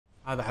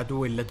هذا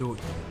عدوي اللدود.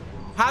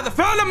 هذا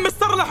فعلا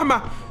مستر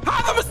لحمة.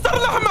 هذا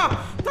مستر لحمة.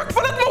 تكفى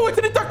لا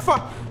تموتني.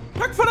 تكفى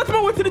لا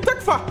تموتني.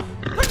 تكفى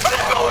لا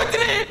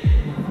تموتني.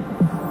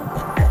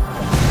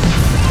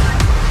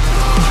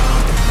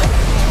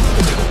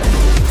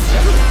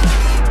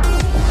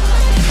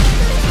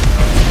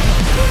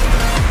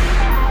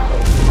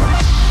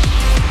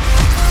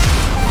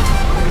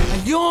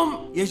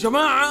 اليوم يا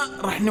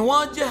جماعة راح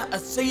نواجه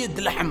السيد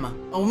لحمة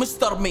أو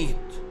مستر ميت.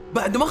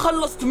 بعد ما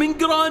خلصت من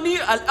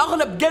قراني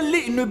الأغلب قال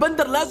لي إنه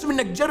بندر لازم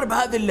إنك تجرب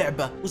هذه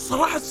اللعبة،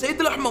 والصراحة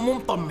السيد لحمة مو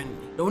مطمن.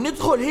 لو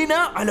ندخل هنا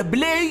على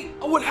بلاي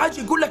أول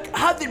حاجة يقول لك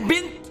هذه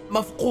البنت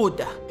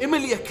مفقودة،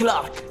 إيميليا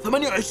كلارك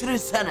 28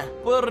 سنة،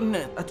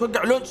 برنت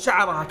أتوقع لون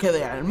شعرها كذا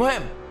يعني.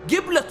 المهم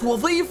قبلت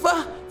وظيفة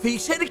في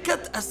شركة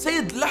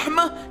السيد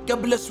لحمة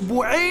قبل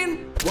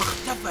أسبوعين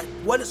واختفت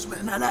ولا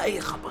سمعنا لها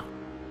أي خبر،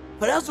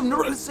 فلازم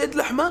نروح للسيد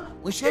لحمة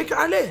ونشيك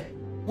عليه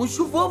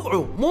ونشوف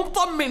وضعه. مو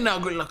مطمن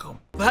أقول لكم.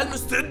 فهل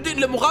مستعدين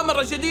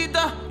لمغامرة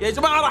جديدة؟ يا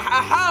جماعة راح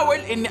أحاول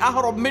إني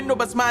أهرب منه،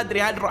 بس ما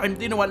أدري هل راح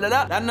يمديني ولا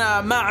لا، لأن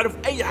ما أعرف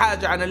أي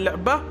حاجة عن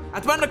اللعبة.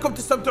 أتمنى أنكم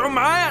تستمتعون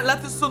معايا. لا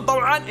تنسون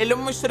طبعا اللي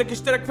مو مشترك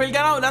اشترك في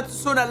القناة، ولا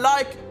تنسون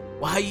اللايك.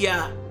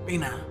 وهيا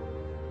بنا.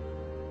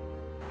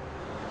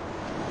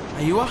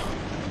 أيوة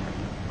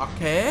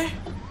أوكي.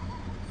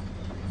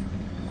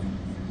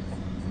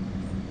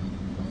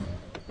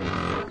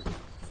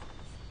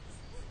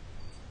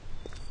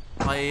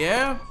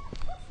 طيب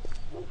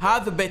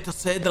هذا بيت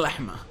السيد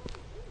لحمة.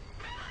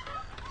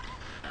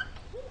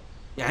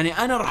 يعني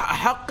انا راح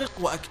احقق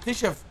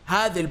واكتشف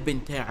هذه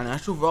البنت، يعني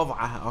اشوف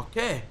وضعها.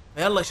 اوكي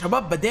يلا يا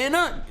شباب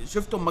بدينا.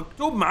 شفتم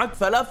مكتوب معك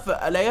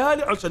 3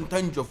 ليالي عشان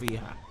تنجو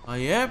فيها.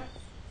 طيب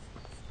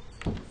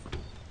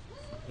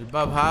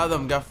الباب هذا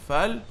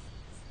مقفل،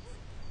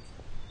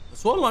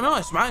 بس والله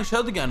نايس معي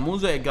شاتجن مو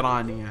زي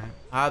قراني يعني.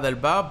 هذا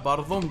الباب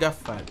برضو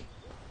مقفل.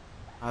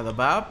 هذا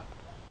باب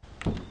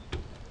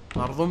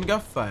برضو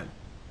مقفل.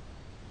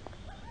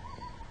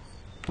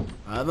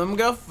 هذا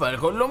مقفل.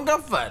 كله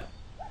مقفل.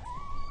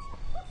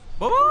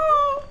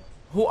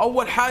 هو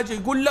اول حاجة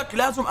يقول لك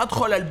لازم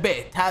ادخل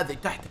البيت. هذه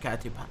تحت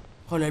كاتبها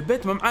ادخل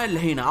البيت. ما معاي الا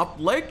هنا.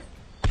 اطلق.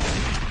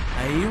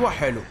 ايوه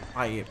حلو.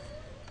 طيب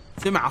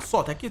سمع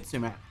الصوت اكيد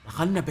سمع.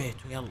 دخلنا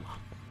بيته. يلا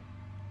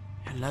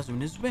الحين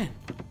لازم نزبن.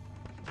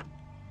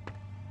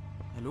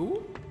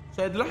 الو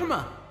سيد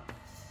لحمة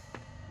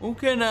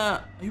ممكن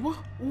ايوه.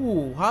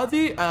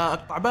 هذه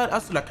اقطع بال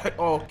اسلك. حلو.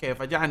 اوكي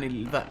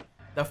فجعني ذا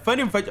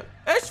دفني فجأة.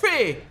 ايش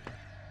فيه؟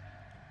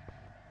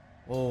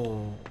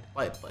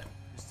 طيب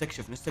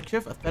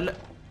نستكشف الثلج.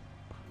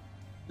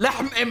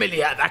 لحم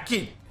ايميلي هذا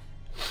اكيد.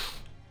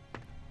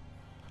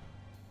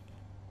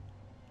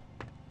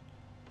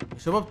 يا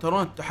شباب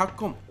ترون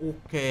التحكم.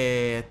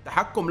 اوكي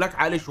التحكم لك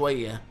عالي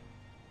شوية.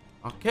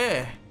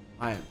 اوكي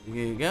طيب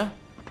دقيقة.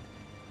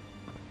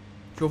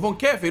 شوفون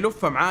كيف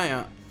يلف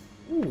معايا.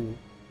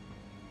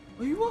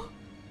 ايوه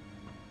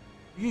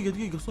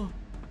دقيقة صار.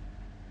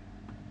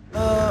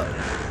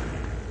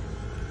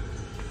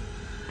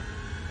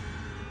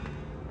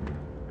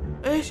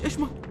 ايش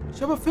ما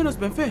شباب فين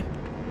اسبن فين؟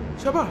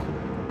 شباب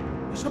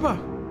يا شباب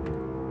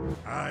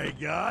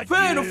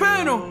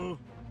فينه؟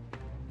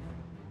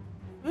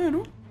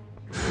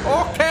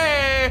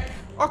 اوكي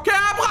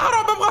ابغى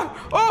اهرب.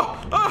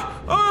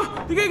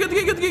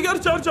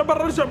 دقيقة ارجع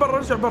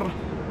برا.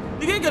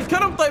 دقيقة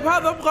الكلام. طيب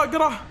هذا ابغى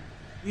اقراه.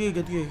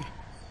 دقيقة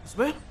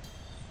اسبن.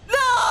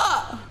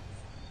 لا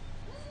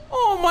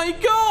اوه ماي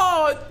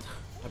جاد.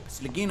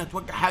 بس لقينا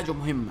اتوقع حاجة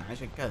مهمة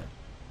عشان كذا.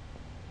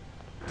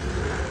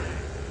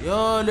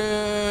 يا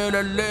ليل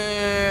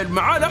الليل.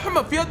 معاه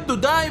لحمة في يده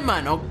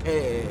دايما.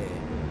 اوكي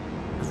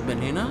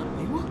اسبن هنا.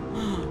 ايوه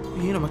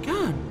في هنا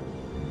مكان.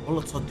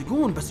 والله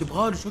تصدقون بس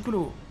يبغاله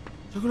شكله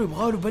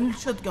يبغاله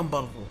بالشتقن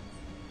برضو،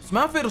 بس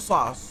ما في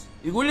رصاص.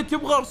 يقول لي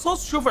تبغى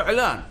رصاص شوف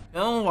اعلان.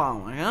 يا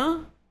نظامك ها.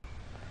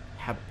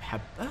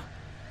 حبة.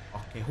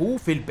 اوكي هو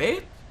في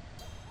البيت.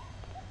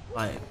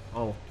 طيب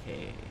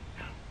اوكي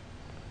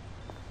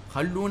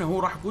خلونا. هو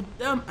راح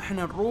قدام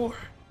احنا نروح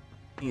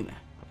هنا.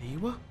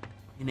 ايوه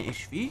هنا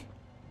ايش فيه؟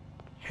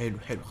 حلو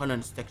خلينا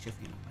نستكشف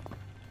هنا.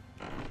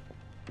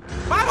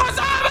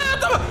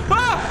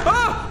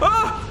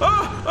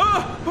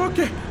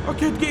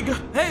 اوكي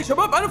دقيقة. هي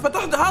شباب انا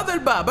فتحت هذا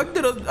الباب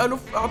اقدر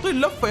الف اعطيه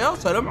اللفة. يا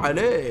سلام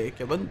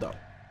عليك يا بندر.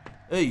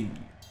 اي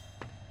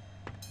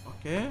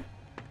اوكي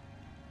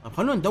طيب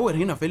خلونا ندور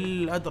هنا في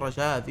الادرج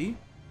هذه.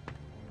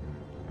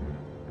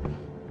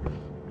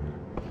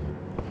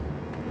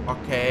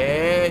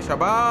 اوكي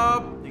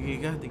شباب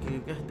دقيقة.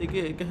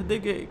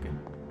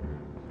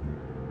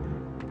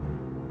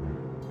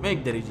 ما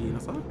يقدر يجينا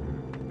صح؟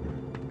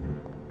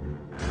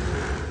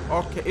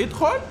 اوكي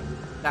يدخل.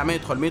 لا ما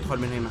يدخل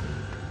من هنا.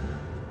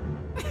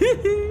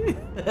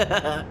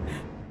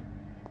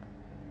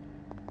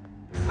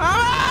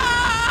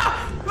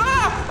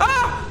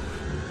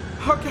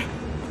 اوكي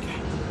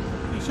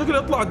شكله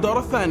يطلع الدور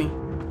الثاني.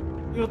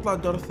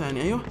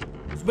 ايوه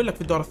اسبن لك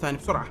في الدور الثاني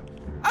بسرعة.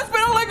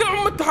 اسبن الله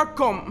يقلع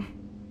التحكم.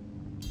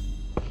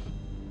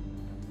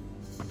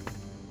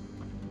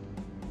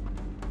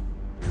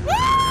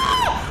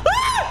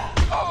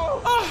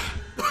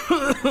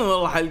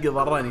 والله حلقي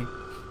ضرني.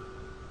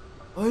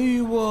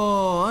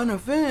 ايوه انا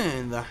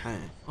فين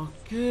ذحين؟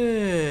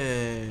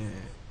 اوكي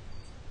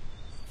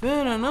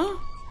فين انا؟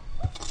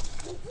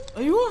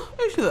 ايوه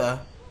ايش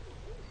ذا؟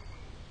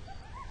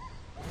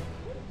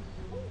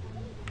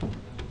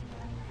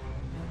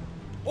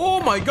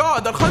 اوه ماي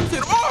جاد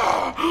الخنزير.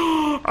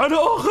 على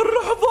اخر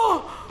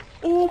لحظة.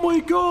 اوه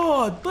ماي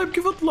جاد. طيب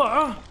كيف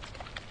اطلع؟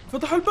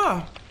 فتح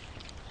الباب.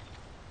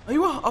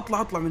 ايوه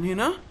اطلع من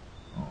هنا.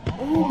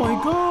 اوه ماي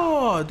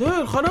جاد.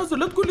 هي الخنازير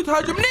لا تقول لي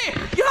تهاجمني.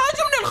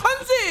 يهاجمني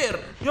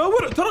الخنزير يا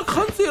ورع. تراك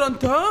خنزير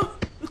انت ها؟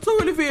 ايش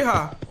تسوي لي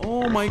فيها؟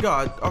 اوه ماي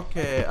جاد.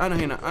 اوكي انا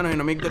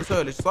هنا ما يقدر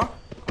يسوي لي صح؟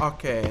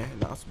 اوكي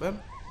لا اصبر.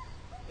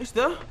 ايش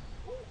ذا؟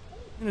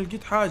 هنا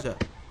لقيت حاجة.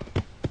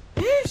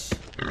 ايش؟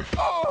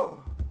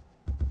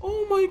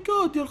 اوه ماي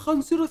جاد يا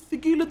الخنزير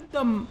الثقيل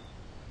الدم.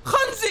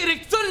 خنزير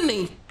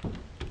يقتلني.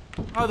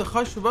 هذا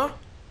خشبة.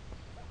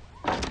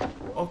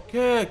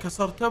 اوكي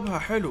كسرت بها.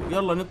 حلو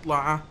يلا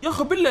نطلع. يا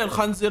اخي بالله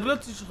الخنزير لا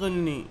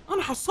تشغلني.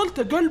 انا حصلت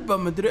قلبه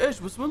مدري ايش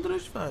بس مدري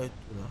ايش فايدته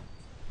ذا.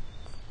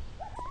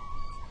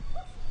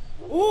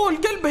 اوه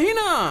القلبه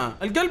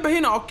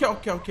هنا.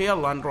 اوكي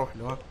يلا نروح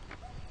له.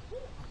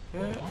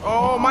 اوكي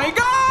اوه ماي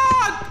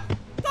جاد.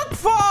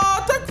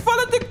 تكفى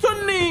لا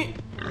تقتلني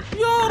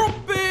يا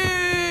ربي.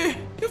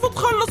 كيف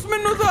اتخلص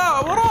منه ذا؟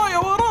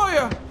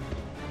 ورايا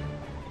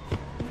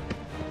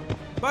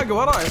باقي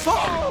ورايا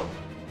صح؟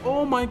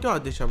 اوه ماي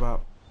جاد يا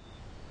شباب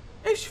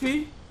ايش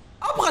في؟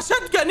 ابغى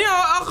شتقن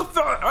يا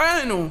اخفع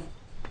عينه.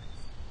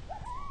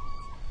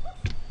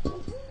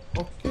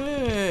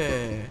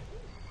 اوكي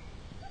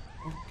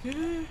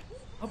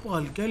ابغى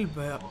القلب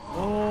يا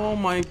اوه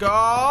ماي جاد.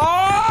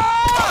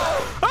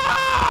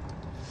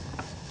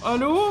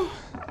 الو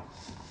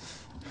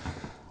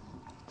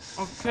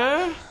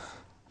اوكي.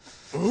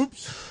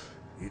 Oops.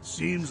 It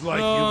seems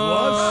like you've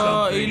lost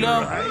something,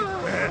 right?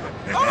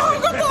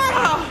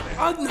 قطعها.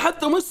 عاد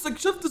حتى مسك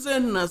شفت زي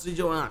الناس يا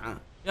جماعة.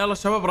 يلا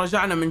شباب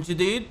رجعنا من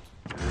جديد.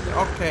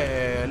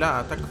 اوكي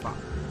لا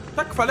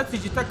تكفى لا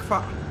تجي.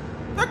 تكفى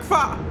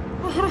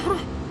روح.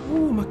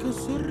 اوه مكان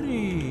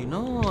سري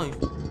نايس.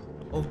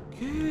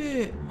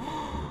 اوكي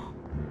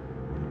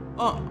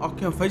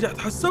اوكي انفجعت.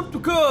 حسبته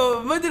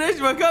ما ادري ايش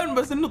مكان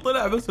بس انه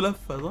طلع بس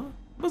لفة صح؟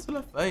 بس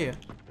لفة هي.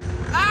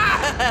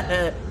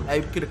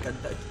 يمكنك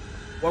انت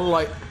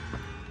والله.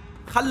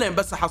 خليني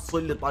بس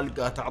احصل لي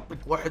طلقة تعطيك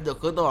واحدة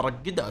كذا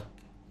وارقدك.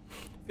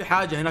 في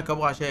حاجة هناك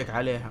ابغى اشيك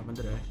عليها ما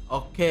ادري ايش.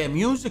 اوكي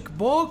ميوزك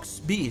بوكس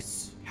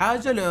بيس.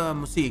 حاجة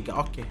لموسيقى.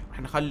 اوكي راح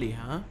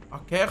نخليها.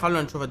 اوكي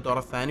خلونا نشوف الدور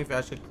الثاني. في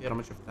اشياء كثيرة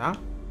ما شفتها.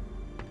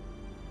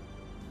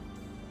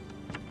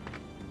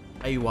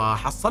 ايوه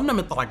حصلنا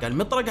مطرقة.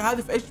 المطرقة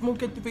هذه في ايش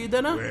ممكن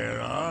تفيدنا؟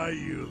 Where are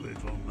you,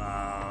 little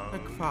mouse?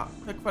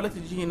 تكفى لا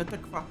تجي هنا.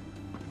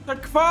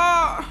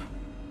 تكفى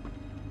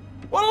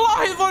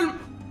والله ظلم.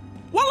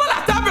 والله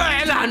لا تابع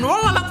اعلان.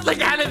 والله لا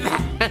اطلق على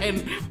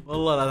ذحين.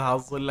 والله لا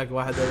تحصل لك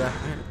واحدة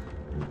ذحين.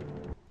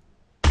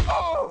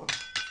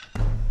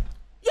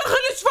 يا اخي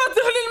ليش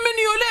فاتح لي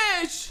المنيو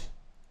ليش؟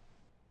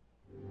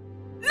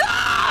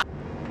 لا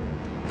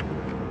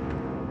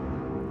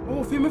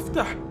اوه في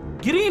مفتاح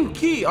جرين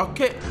كي.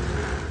 اوكي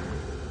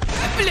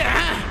ابلع.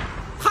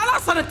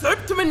 خلاص انا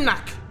تعبت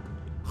منك.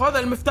 خذ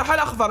المفتاح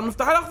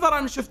الاخضر.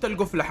 انا شفت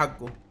القفله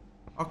حقه.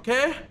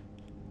 اوكي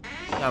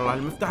يلا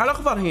المفتاح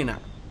الاخضر هنا.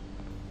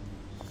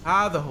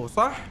 هذا هو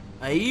صح؟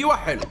 ايوه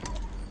حلو.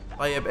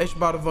 طيب ايش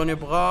برضو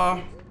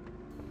نبغاه؟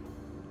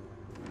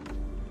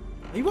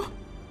 ايوه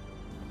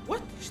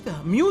وات ايش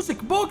ذا؟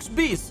 ميوزك بوكس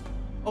بيس.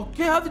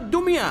 اوكي هذه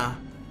الدميه.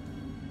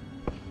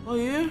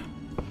 طيب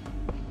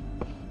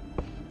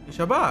يا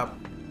شباب.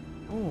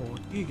 اوه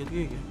دقيقة.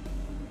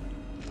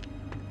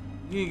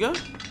 ايوه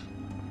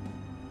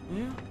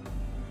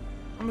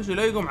اهم شيء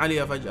لا يقوم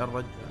عليها فجأة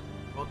الرجال.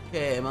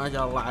 اوكي ما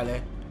شاء الله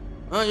عليه.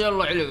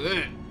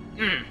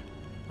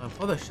 طيب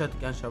خذ الشات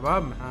كان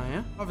شباب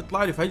معايا. خاف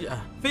يطلع لي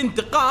فجأة. في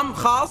انتقام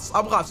خاص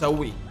ابغى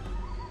اسويه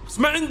بس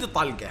ما عندي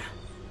طلقة.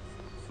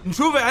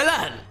 نشوف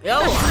اعلان.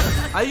 يلا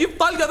اجيب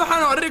طلقة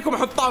دحين اوريكم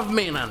احطها في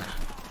مين انا.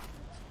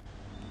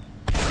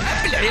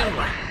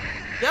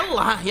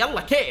 ابلع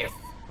يلا كيف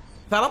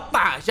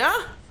 13 ها؟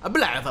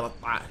 ابلع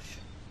 13.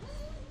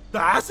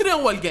 دعسني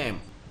اول جيم.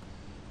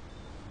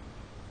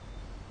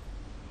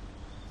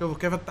 شوفوا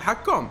كيف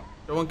التحكم.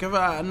 شوفوا كيف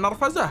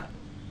النرفزة.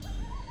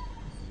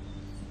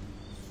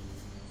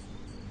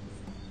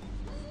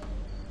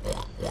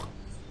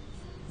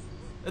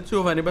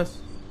 تشوفني بس.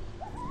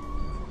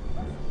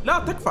 لا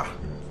تكفى.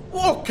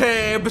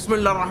 اوكي بسم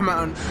الله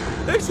الرحمن.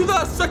 ايش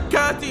ذا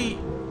السكاتي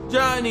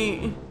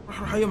جاني.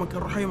 روح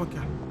اي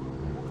مكان.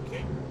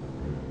 اوكي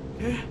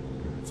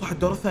صح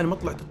الدور الثاني. ما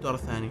طلعت الدور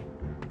الثاني.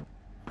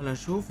 خلينا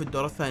نشوف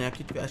الدور الثاني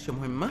اكيد في اشياء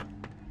مهمة.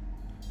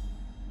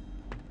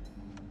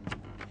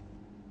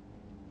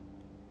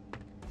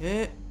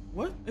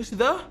 وات ايش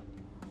ذا؟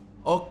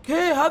 اوكي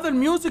هذا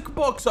الميوزك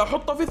بوكس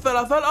احطه فيه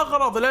الثلاثة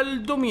الاغراض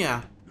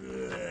للدمية.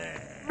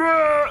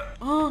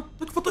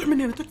 تكفى طيح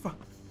من هنا. تكفى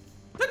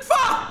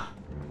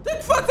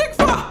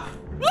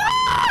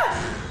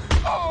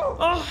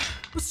لا.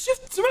 بس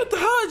شفت سمعت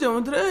حاجة ما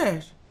ادري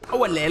ايش.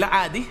 اول ليلة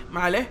عادي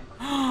ما عليه.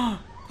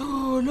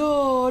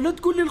 لا لا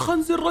تقول لي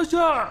الخنزير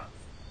رجع.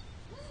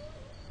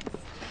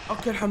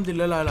 اوكي الحمد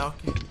لله. لا لا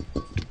اوكي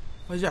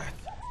فجعت.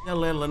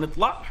 يلا يلا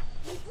نطلع.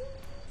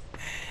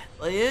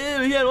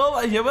 طيب هي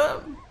الوضع يا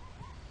شباب.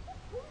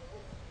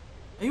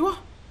 ايوه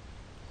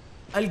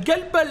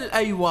القلب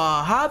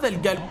ايوه هذا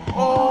القلب.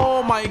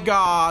 اوه ماي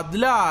جاد.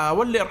 لا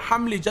واللي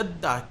يرحم لي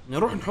جدك.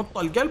 نروح نحط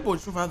القلب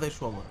ونشوف هذا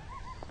ايش وضعه.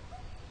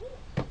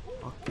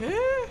 اوكي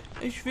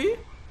ايش فيه؟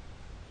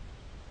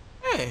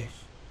 ايش؟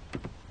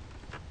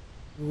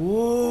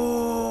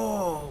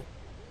 واو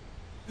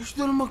ايش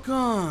ذا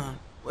المكان؟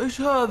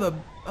 وايش هذا؟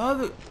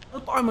 هذا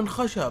قطعة من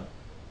خشب.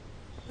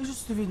 ايش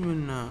استفيد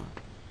منها؟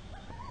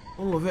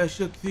 والله في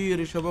اشياء كثير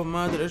يا شباب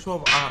ما ادري ايش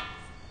وضعها.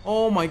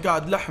 اوه ماي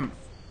جاد لحم.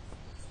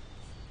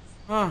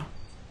 ها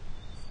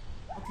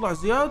اطلع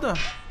زيادة.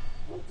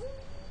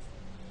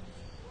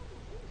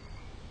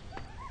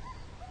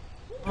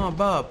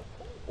 باب.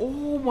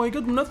 اوه ماي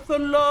جاد من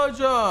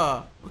الثلاجة.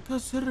 مكان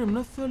سري من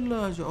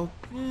الثلاجة.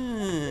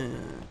 اوكي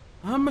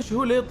اهم شيء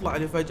هو اللي يطلع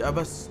لي فجأة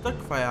بس.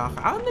 تكفى يا اخي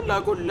عاد اللي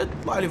اقول له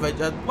تطلع لي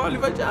فجأة تطلع لي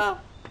فجأة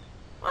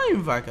ما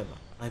ينفع كذا.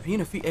 طيب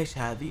هنا في ايش؟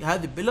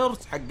 هذه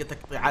بيلرز حق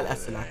تقطيع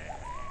الاسلاك.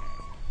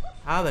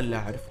 هذا اللي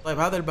اعرف. طيب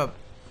هذا الباب.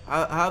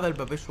 هذا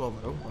الباب ايش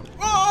وضعه؟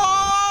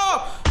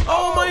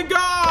 اوه ماي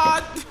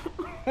جاد.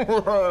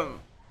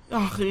 يا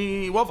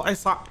اخي وضعي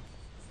صعب.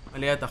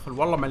 مليت دخل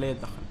والله مليت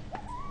دخل.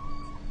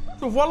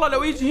 شوف والله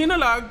لو يجي هنا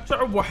لا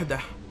شعب وحده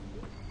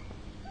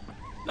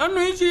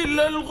لانه يجي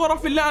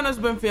الغرف اللي انا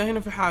اسبن فيها. هنا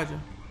في حاجه.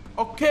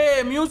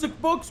 اوكي ميوزك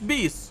بوكس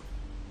بيس.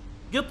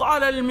 قطعه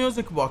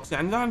للميوزك بوكس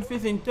يعني الان في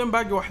ثنتين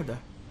باقي واحده.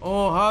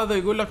 اوه هذا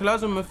يقول لك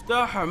لازم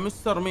مفتاح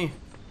مستر ميه.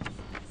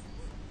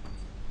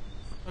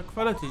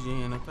 تكفى لا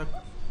تجي هنا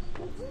تكفى.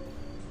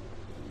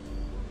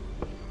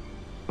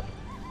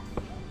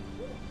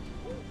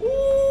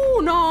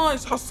 اوه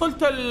نايس.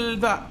 حصلت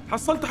ذا.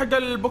 حصلت حق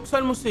البوكس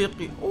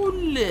الموسيقي.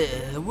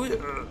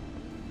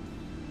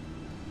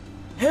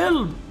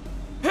 هيلب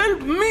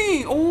هيلب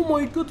مي. اوه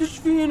ماي جاد ايش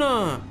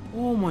فينا؟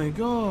 اوه ماي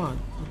جاد.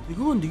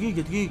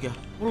 دقيقة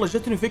والله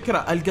جتني فكرة.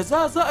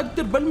 القزازة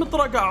اقدر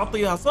بالمطرقة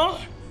اعطيها صح؟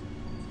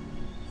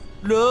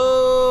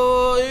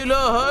 لا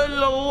اله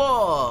الا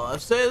الله.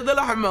 السيد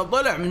لحمة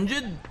طلع من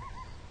جد.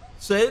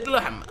 سيد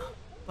لحمة.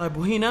 طيب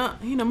وهنا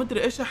ما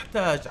ادري ايش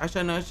احتاج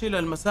عشان اشيل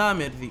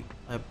المسامير ذي.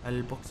 طيب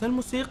البوكس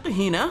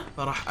الموسيقي هنا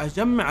فراح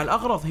اجمع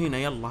الاغراض هنا.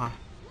 يلا ها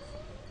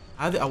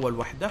هذه اول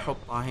وحدة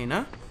حطها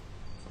هنا.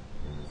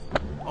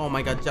 اوه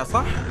ماي جاد جا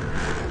صح؟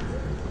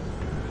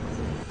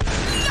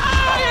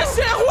 لا يا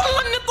شيخ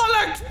والله اني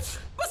طلقت.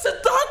 بس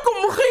التحكم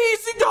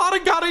مخيس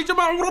قهر يا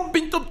جماعة وربي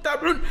انتم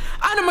تتابعون.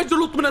 انا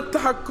مجلوط من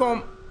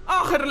التحكم.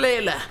 اخر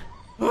ليلة.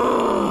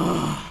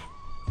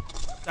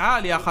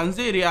 تعال يا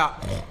خنزير يا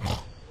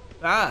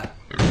تعال.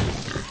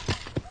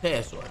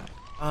 فيسوا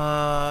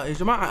يا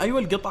جماعة. ايوه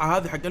القطعة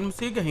هذه حق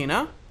الموسيقى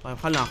هنا. طيب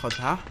خلنا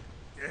ناخذها.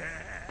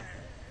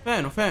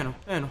 فينه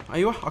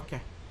ايوه اوكي.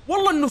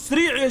 والله انه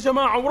سريع يا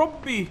جماعة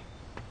وربي.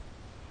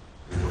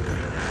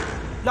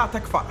 لا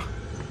تكفى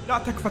لا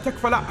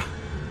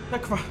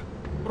تكفى.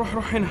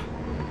 روح هنا.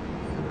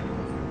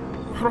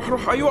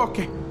 روح ايوه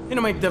اوكي.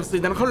 هنا ما يقدر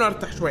يصيدنا. خلونا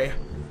نرتاح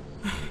شوية.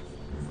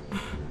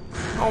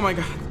 اوه ماي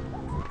جاد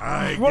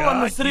والله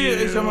انه سريع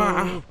يا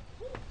جماعة.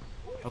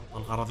 حط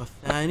الغرض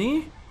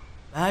الثاني.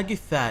 باقي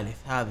الثالث.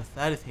 هذا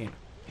الثالث هنا.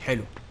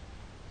 حلو.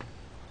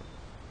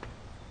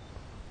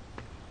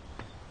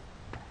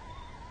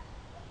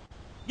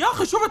 يا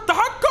اخي شوف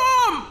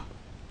التحكم.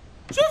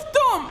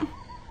 شفتم؟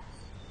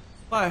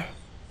 طيب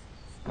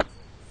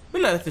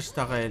بالله لا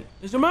تشتغل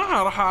يا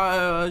جماعة. راح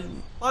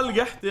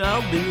طلق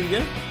احتياط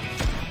دقيقة.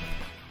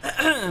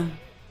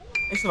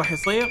 ايش راح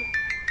يصير؟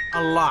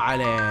 الله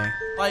عليك.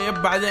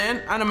 طيب بعدين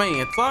انا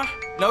ميت صح؟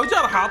 لو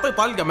جاء راح اعطيه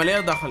طلقة مليئة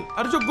دخل.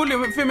 ارجوك قول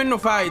لي في منه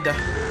فايدة.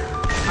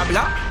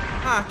 ابلع.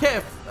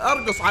 كيف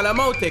ارقص على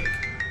موتك؟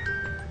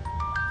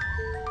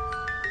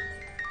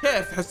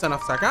 كيف تحس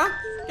نفسك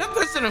كيف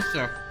تحس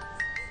نفسك؟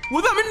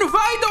 وذا منه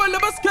فايدة ولا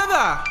بس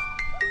كذا؟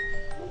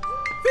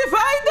 في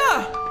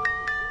فايدة؟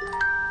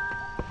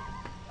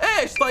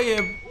 ايش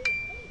طيب؟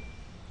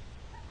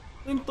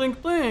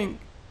 طينق والله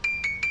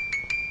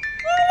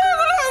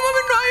ما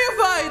منه اي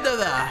فايدة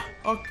ذا.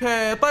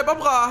 اوكي طيب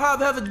ابغى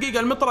هذا دقيقة.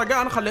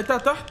 المطرقة انا خليتها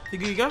تحت.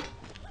 دقيقة.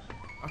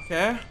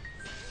 اوكي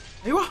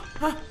ايوه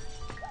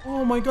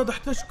اوه ماي جاد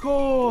احتاج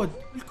كود.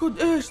 الكود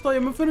ايش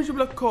طيب؟ من فين اجيب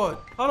لك كود؟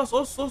 خلاص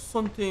قص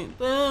سنتين.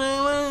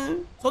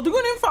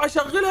 صدقوني ينفع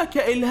اشغلها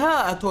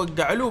كالهاء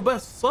اتوقع له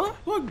بس صح؟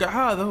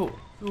 اتوقع هذا هو.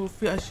 شوف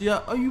في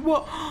اشياء.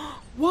 ايوه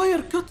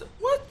واير كت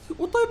وات.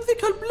 وطيب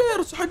ذيك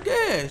البلايرز حق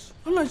ايش؟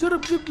 خلنا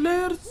نجرب جيب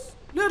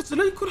بلايرز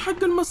لا يكون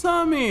حق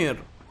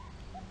المسامير.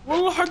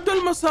 والله حق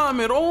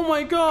المسامير. اوه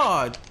ماي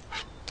جاد.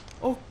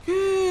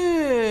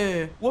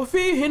 اوكي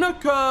وفي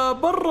هناك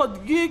برا.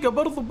 دقيقة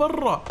برضو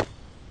برا.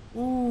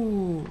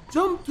 اوه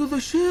جمب تو ذا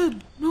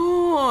شيد.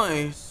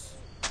 نايس.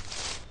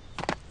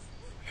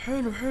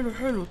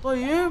 حلو.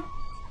 طيب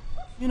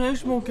هنا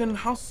ايش ممكن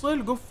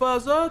نحصل؟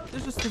 قفازات.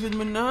 ايش استفيد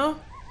منها؟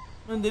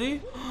 ما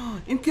ادري.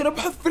 يمكن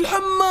ابحث في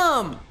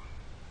الحمام.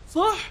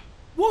 صح؟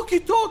 ووكي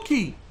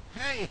توكي.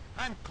 Hey,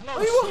 I'm close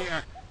أيوة.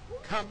 here.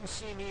 Come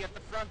see me at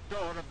the front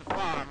door of the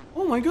farm.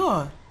 اوه ماي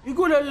جاد.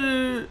 يقول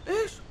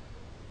ايش؟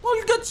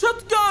 طلقة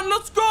شتقان.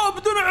 ليتس جو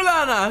بدون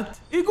اعلانات.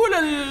 يقول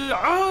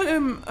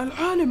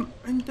العالم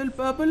عند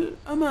الباب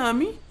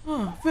الامامي.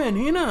 فين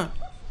هنا؟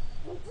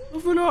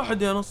 في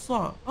الواحد يا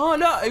نصاب.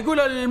 لا يقول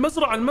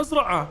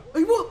المزرعة.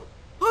 ايوه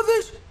هذا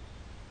ايش؟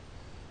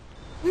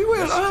 ايوه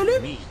يا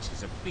العالم.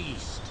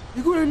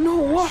 يقول انه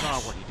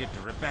وحش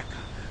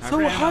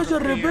سوى حاجة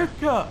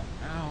لريبيكا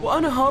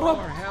وانا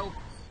هربت.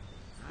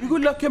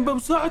 يقول لكن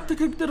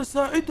بمساعدتك اقدر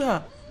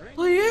اساعدها.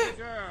 طيب.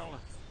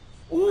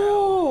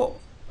 اوه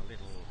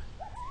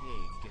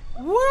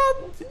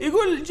وات.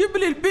 يقول جيب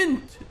لي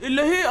البنت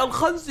اللي هي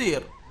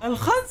الخنزير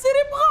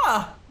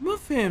يبغاه. ما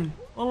فهمت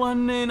والله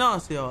اني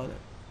ناسي يا ولد.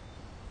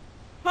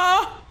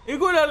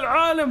 يقول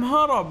العالم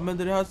هرب. ما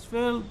ادري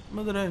هاسفيلد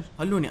ما ادري ايش.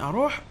 خلوني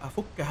اروح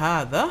افك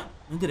هذا.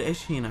 ما ادري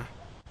ايش هنا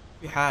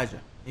في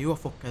حاجة. ايوه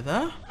فك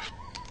ذا.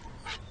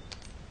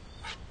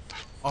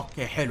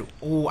 اوكي حلو.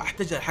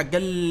 احتاج حق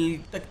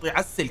تقطيع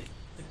السلك.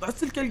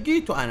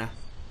 لقيته انا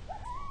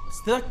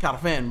بس تذكر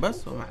فين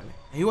بس وما عليه.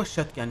 ايوه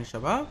الشتقان يا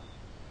شباب.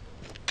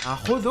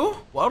 اخذه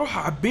واروح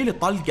اعبي لي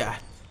طلقة.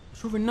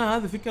 اشوف انها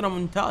هذه فكرة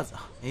ممتازة.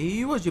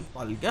 ايوه جيب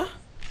طلقة.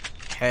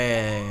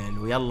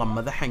 حلو يلا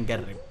اما ذحين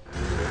نقرب.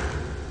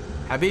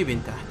 حبيبي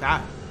انت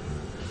تعال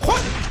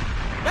خذ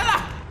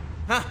يلا.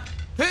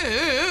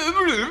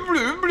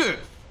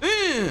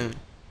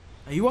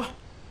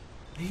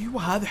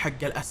 ايوه هذا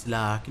حق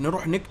الاسلاك.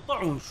 نروح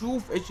نقطع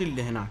ونشوف ايش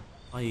اللي هناك.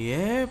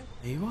 طيب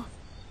ايوه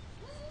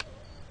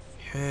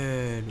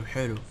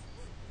حلو.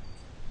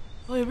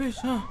 طيب ايش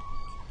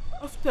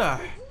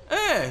افتح.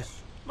 ايش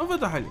ما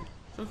فتح لي.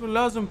 شكله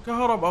لازم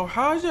كهرب او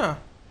حاجة.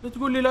 لا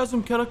تقول لي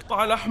لازم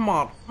كنقطع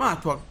الاحمر. ما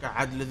اتوقع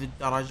عدل ذي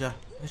الدرجة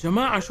يا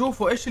جماعة.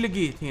 شوفوا ايش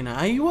لقيت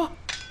هنا. ايوه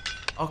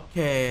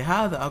اوكي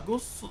هذا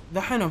اقص.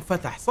 دحين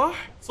انفتح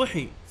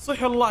صحي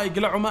الله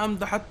يقلعه. ما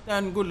امدح حتى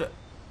نقول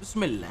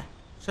بسم الله.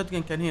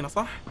 شتقن كان هنا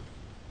صح.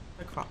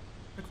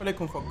 تكفى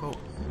ليكم فوق. هو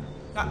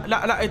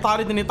لا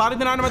يطاردني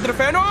انا ما ادري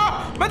فين.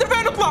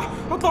 اطلع.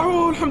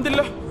 الحمد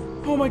لله.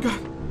 اوه ماي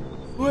جاد.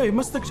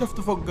 ما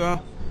استكشفت فوق.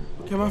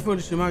 اوكي ما في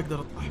شيء. ما اقدر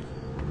اطلع.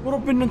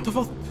 وربي اني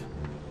انتفضت.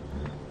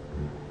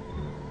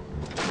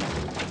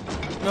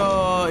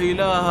 لا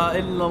اله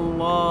الا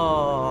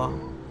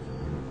الله.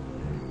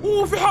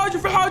 في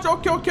حاجة.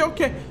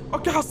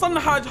 اوكي حصلنا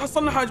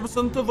حاجة بس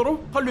انتظروا.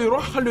 خلوا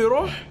يروح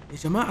يا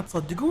جماعة.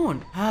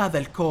 تصدقون هذا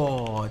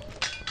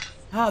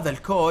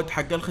الكود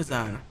حق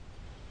الخزانة.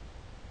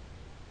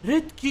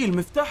 ريد كي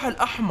المفتاح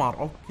الاحمر.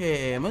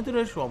 اوكي ما ادري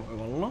ايش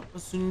وضعه والله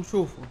بس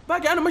نشوفه.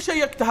 باقي انا ما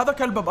شيكته. هذا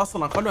كالباب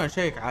اصلا. خلونا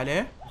نشيك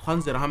عليه.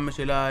 الخنزير اهم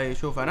شيء لا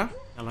يشوف انا.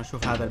 يلا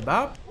نشوف هذا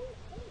الباب.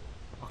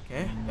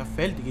 اوكي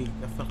قفل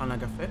دقيقة. خلنا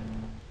نقفل.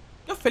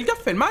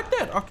 قفل ما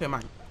اقدر. اوكي ما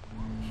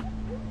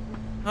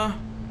اقدر.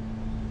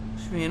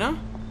 ايش فينا؟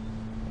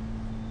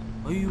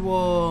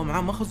 ايوه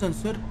معاه مخزن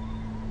سر.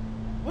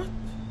 وات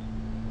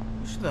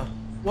ايش ذا؟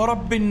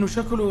 وربي انه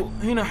شكله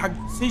هنا حق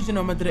سجن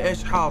وما ادري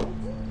ايش حاط.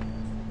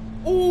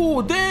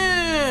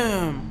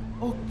 ديم.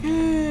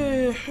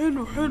 اوكي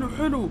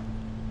حلو.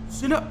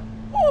 سلاح.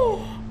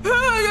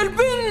 هاي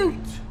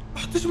البنت.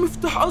 احتاج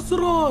مفتاح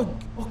ازرق.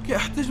 اوكي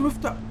احتاج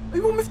مفتاح.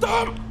 ايوه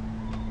مفتاح.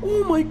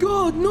 ماي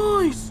جاد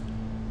نايس.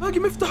 باقي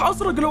مفتاح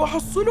ازرق لو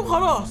احصله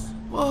خلاص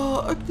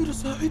اقدر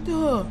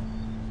اساعدها.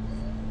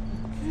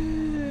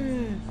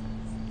 اوكي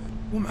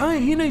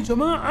ومعاي هنا يا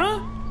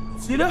جماعة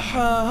سلاح.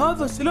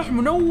 هذا سلاح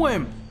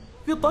منوم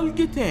في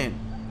طلقتين.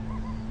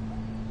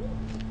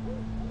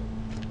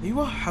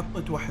 ايوه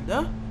حطيت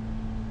واحدة.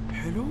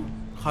 حلو.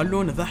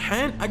 خلونا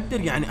ذحين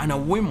اقدر يعني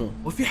انومه.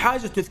 وفي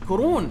حاجة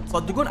تذكرون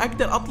تصدقون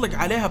اقدر اطلق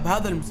عليها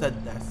بهذا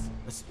المسدس.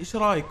 بس ايش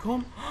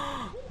رايكم؟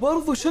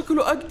 برضو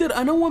شكله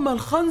اقدر انوم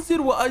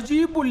الخنزير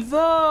واجيبه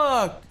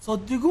لذاك.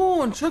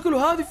 تصدقون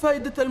شكله هذه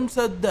فائدة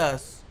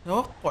المسدس.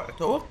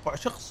 توقع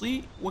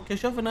شخصي.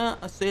 وكشفنا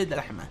السيد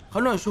لحمة.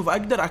 خلونا نشوف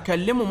اقدر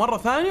اكلمه مرة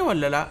ثانية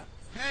ولا لا.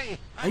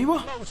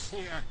 ايوه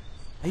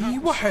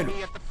حلو.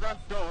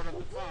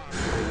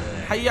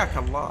 حياك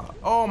الله.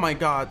 اوه ماي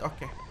جاد.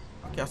 اوكي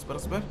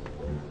اصبر.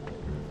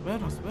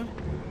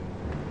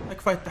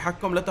 تكفى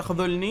التحكم لا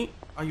تخذلني.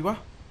 ايوه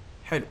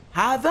حلو.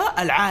 هذا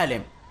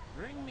العالم.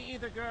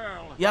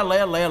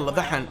 يلا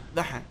ذحن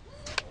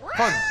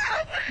خذ.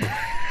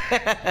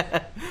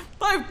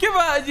 طيب كيف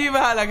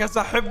اجيبها لك؟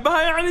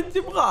 اسحبها يعني انت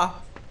تبغاه.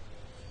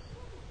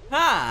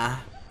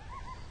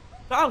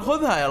 تعال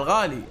خذها يا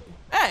الغالي.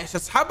 ايش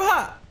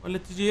اسحبها ولا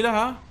تجي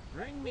لها؟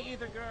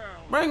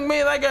 Bring me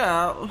the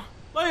girl.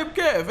 طيب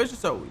كيف ايش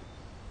اسوي؟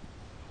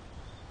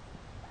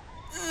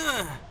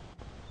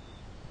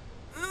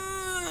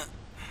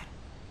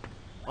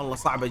 والله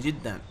صعبة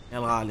جدا يا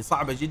الغالي.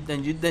 صعبة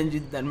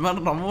جدا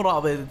مرة مو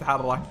راضية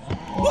تتحرك.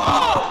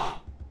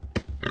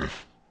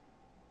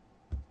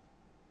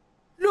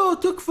 لا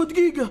تكفى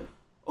دقيقة.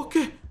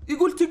 اوكي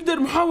يقول تقدر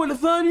محاولة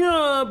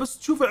ثانية بس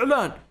تشوف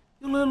اعلان.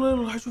 يلا يلا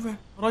يلا حشوفها.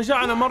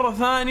 رجعنا مرة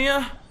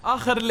ثانية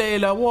آخر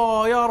ليلة.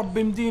 واو يا رب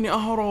يمديني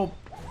أهرب.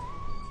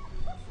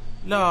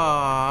 لا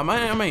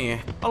ما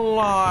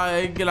الله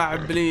يقلع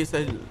ابليس.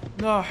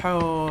 لا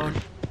حول.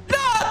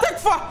 لا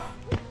تكفى.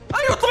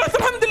 ايوه طلعت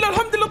الحمد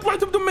لله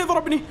طلعت بدون ما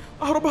يضربني.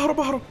 اهرب.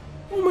 اوه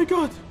ماي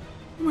جاد.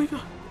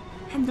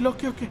 الحمد لله.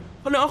 اوكي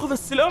خليني اخذ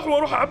السلاح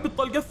واروح اعبي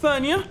الطلقة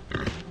الثانية.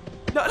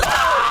 لا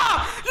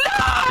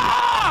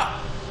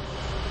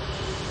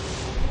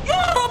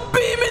يا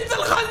ربي مثل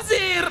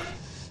الخنزير.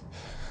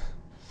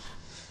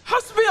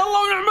 حسبي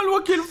الله ونعم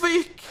الوكيل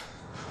فيك.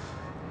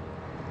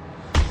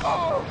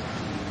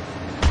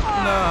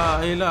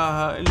 لا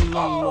اله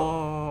الا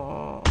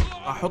الله.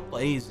 احط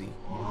ايزي.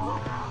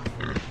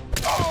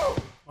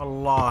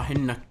 والله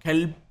انك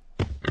كلب.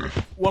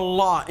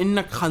 والله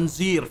انك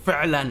خنزير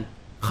فعلا.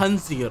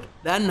 خنزير.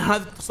 لان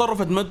هذه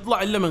التصرفات ما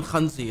تطلع الا من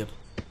خنزير.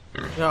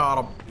 يا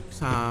رب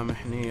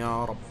سامحني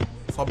يا رب.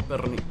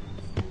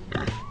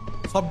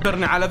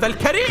 صبرني على ذا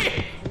الكريه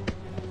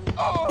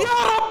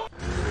يا رب.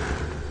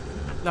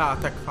 لا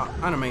تكفى.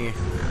 انا ميت.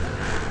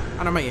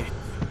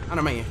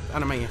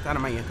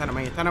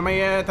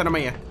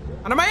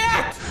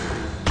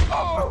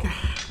 اوكي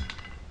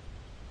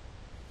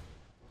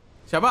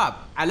شباب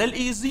على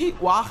الايزي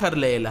واخر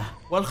ليله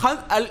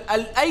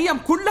الايام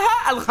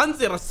كلها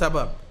الخنزير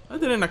السبب.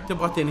 ادري انك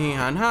تبغى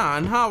تنهيها.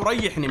 انها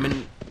وريحني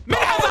من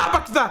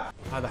عذابك ذا.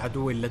 هذا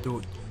عدوي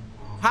اللدود.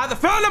 هذا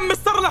فعلا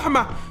مستر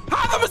لحمه.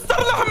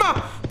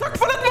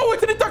 تكفى لا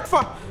تموتني.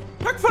 تكفى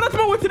لا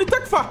تموتني.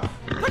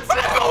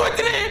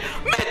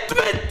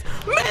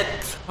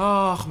 مت.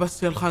 اخ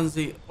بس يا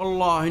الخنزير.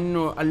 والله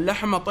انه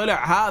اللحمه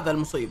طلع هذا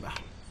المصيبه.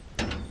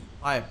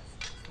 طيب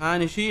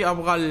ثاني شيء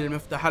ابغى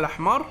المفتاح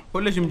الاحمر.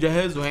 كل شيء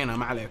مجهزه هنا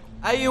ما عليكم.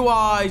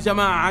 ايوه يا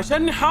جماعه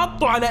عشان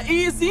حاطه على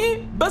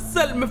ايزي بس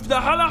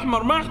المفتاح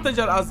الاحمر ما يحتاج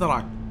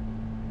الازرق.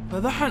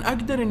 فذحين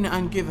اقدر اني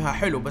انقذها.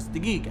 حلو بس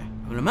دقيقه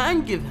قبل ما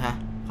انقذها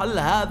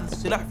خلى هذا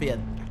السلاح في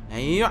يدك.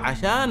 ايوه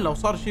عشان لو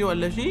صار شيء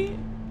ولا شيء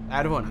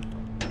تعرفون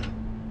انتم.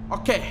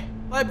 اوكي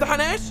طيب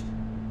دحين ايش؟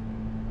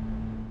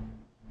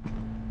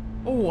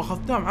 اوه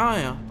اخذتها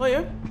معايا.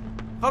 طيب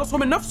خلص هو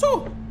من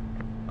نفسه.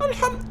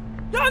 الحمد.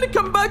 يعني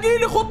كان باقي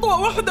لي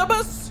خطوة واحدة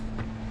بس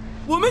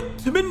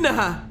ومت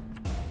منها.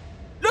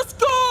 ليتس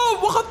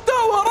جو.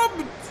 واخذتها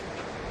وهربت.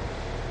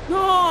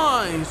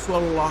 نايس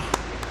والله.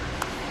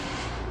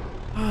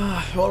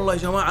 والله يا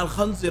جماعة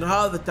الخنزير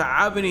هذا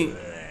تعبني.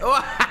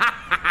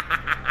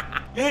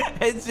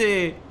 ايش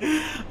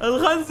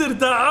الخنزير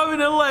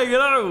تعبني الله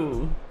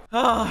يقلعه.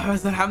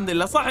 بس الحمد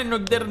لله. صح انه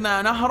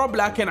قدرنا نهرب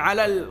لكن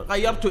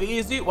غيرته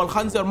ايزي.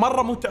 والخنزير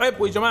مرة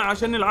متعب. ويا جماعة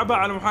عشان نلعبها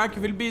على محاكي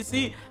في البي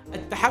سي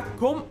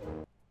التحكم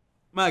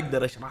ما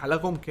اقدر اشرح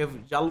لكم كيف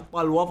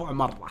جلطة الوضع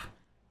مرة.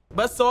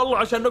 بس والله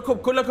عشانكم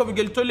كلكم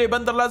قلتوا لي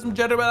بندر لازم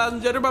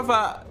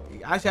تجربها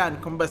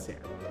فعشانكم بس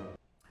يعني.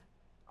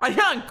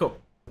 عشانكم.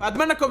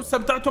 اتمنى انكم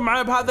استمتعتوا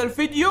معي بهذا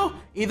الفيديو.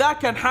 اذا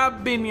كان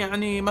حابين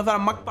يعني مثلا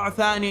مقطع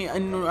ثاني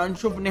انه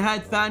نشوف نهاية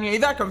ثانية.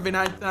 اذا كان في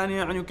نهاية ثانية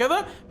يعني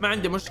وكذا ما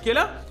عندي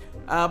مشكلة.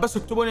 بس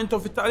اكتبوا لي انتم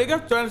في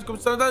التعليقات. اتمنى انكم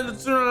استمتعتوا.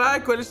 تنسون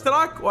اللايك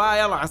والاشتراك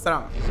ويلا مع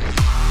السلامة.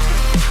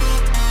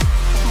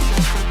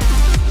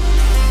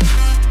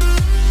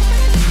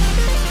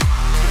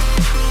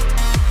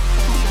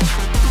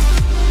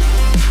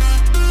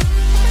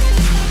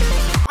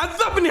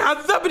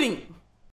 عذبني